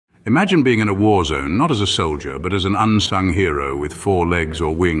Imagine being in a war zone, not as a soldier, but as an unsung hero with 4 legs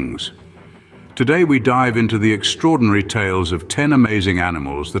or wings. Today we dive into the extraordinary tales of 10 amazing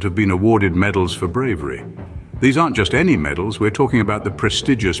animals that have been awarded medals for bravery. These aren't just any medals, we're talking about the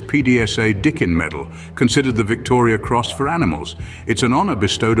prestigious PDSA Dickin Medal, considered the Victoria Cross for animals. It's an honor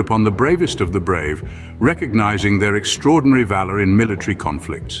bestowed upon the bravest of the brave, recognizing their extraordinary valor in military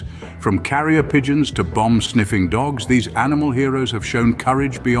conflicts. From carrier pigeons to bomb-sniffing dogs, these animal heroes have shown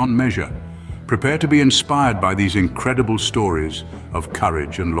courage beyond measure. Prepare to be inspired by these incredible stories of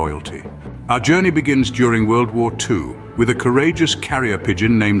courage and loyalty. Our journey begins during World War II, with a courageous carrier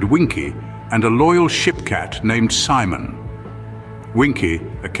pigeon named Winky and a loyal ship cat named Simon. Winky,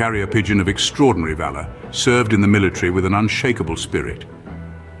 a carrier pigeon of extraordinary valor, served in the military with an unshakable spirit.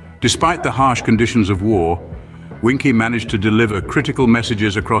 Despite the harsh conditions of war, Winky managed to deliver critical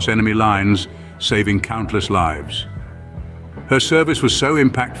messages across enemy lines, saving countless lives. Her service was so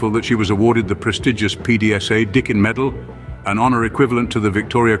impactful that she was awarded the prestigious PDSA Dickin Medal, an honor equivalent to the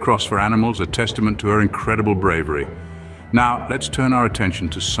Victoria Cross for animals, a testament to her incredible bravery. Now, let's turn our attention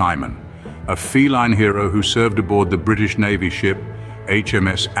to Simon, a feline hero who served aboard the British Navy ship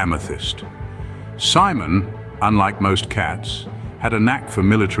HMS Amethyst. Simon, unlike most cats, had a knack for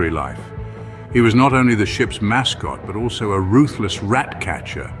military life. He was not only the ship's mascot, but also a ruthless rat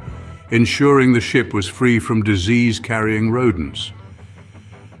catcher, ensuring the ship was free from disease-carrying rodents.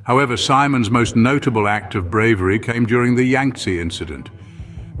 However, Simon's most notable act of bravery came during the Yangtze incident,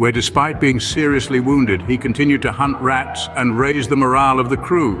 where despite being seriously wounded, he continued to hunt rats and raise the morale of the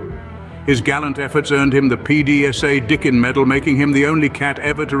crew. His gallant efforts earned him the PDSA Dickin Medal, making him the only cat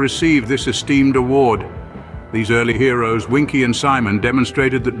ever to receive this esteemed award. These early heroes, Winky and Simon,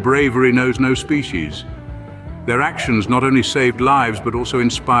 demonstrated that bravery knows no species. Their actions not only saved lives, but also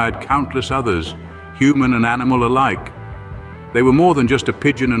inspired countless others, human and animal alike. They were more than just a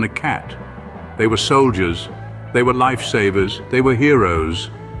pigeon and a cat. They were soldiers, they were lifesavers, they were heroes.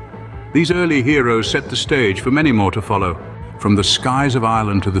 These early heroes set the stage for many more to follow. From the skies of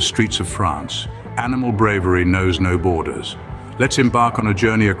Ireland to the streets of France, animal bravery knows no borders. Let's embark on a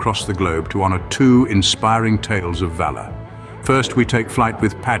journey across the globe to honor 2 inspiring tales of valor. First, we take flight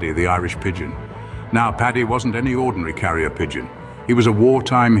with Paddy, the Irish pigeon. Now, Paddy wasn't any ordinary carrier pigeon. He was a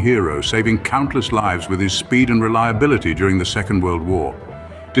wartime hero, saving countless lives with his speed and reliability during the Second World War.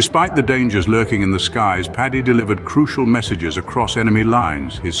 Despite the dangers lurking in the skies, Paddy delivered crucial messages across enemy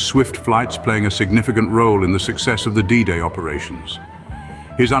lines, his swift flights playing a significant role in the success of the D-Day operations.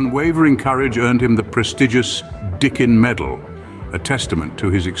 His unwavering courage earned him the prestigious Dickin Medal, a testament to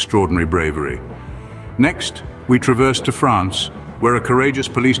his extraordinary bravery. Next, we traverse to France, where a courageous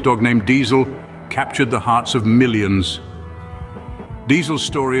police dog named Diesel captured the hearts of millions. Diesel's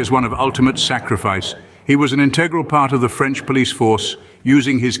story is one of ultimate sacrifice. He was an integral part of the French police force,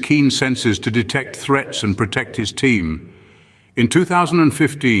 using his keen senses to detect threats and protect his team. In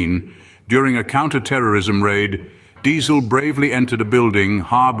 2015, during a counter-terrorism raid, Diesel bravely entered a building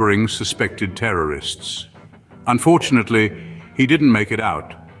harboring suspected terrorists. Unfortunately, he didn't make it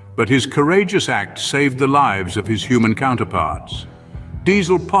out, but his courageous act saved the lives of his human counterparts.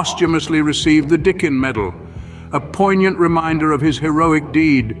 Diesel posthumously received the Dickin Medal, a poignant reminder of his heroic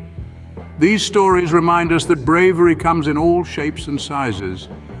deed. These stories remind us that bravery comes in all shapes and sizes.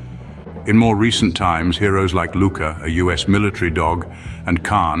 In more recent times, heroes like Luca, a US military dog, and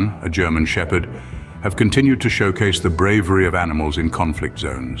Khan, a German shepherd, have continued to showcase the bravery of animals in conflict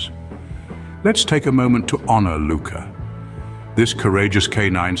zones. Let's take a moment to honor Luca. This courageous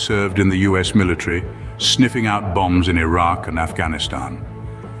canine served in the US military, sniffing out bombs in Iraq and Afghanistan.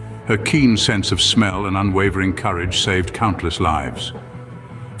 Her keen sense of smell and unwavering courage saved countless lives.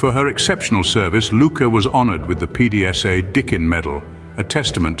 For her exceptional service, Luca was honored with the PDSA Dickin Medal, a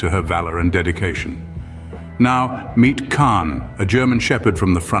testament to her valor and dedication. Now, meet Khan, a German shepherd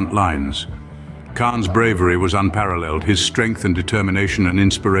from the front lines. Khan's bravery was unparalleled, his strength and determination an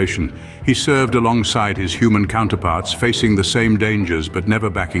inspiration. He served alongside his human counterparts, facing the same dangers but never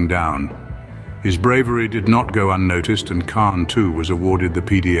backing down. His bravery did not go unnoticed, and Khan too was awarded the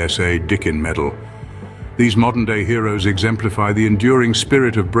PDSA Dickin Medal. These modern-day heroes exemplify the enduring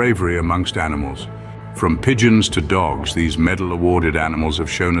spirit of bravery amongst animals. From pigeons to dogs, these medal-awarded animals have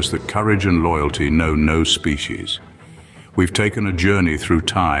shown us that courage and loyalty know no species. We've taken a journey through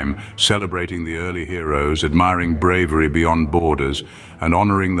time, celebrating the early heroes, admiring bravery beyond borders, and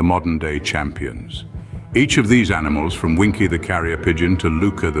honoring the modern-day champions. Each of these animals, from Winky the carrier pigeon to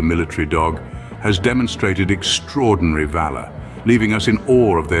Luca the military dog, has demonstrated extraordinary valor, leaving us in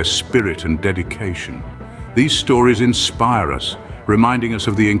awe of their spirit and dedication. These stories inspire us, reminding us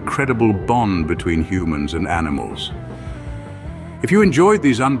of the incredible bond between humans and animals. If you enjoyed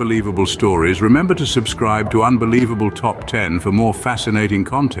these unbelievable stories, remember to subscribe to Unbelievable Top 10 for more fascinating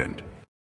content.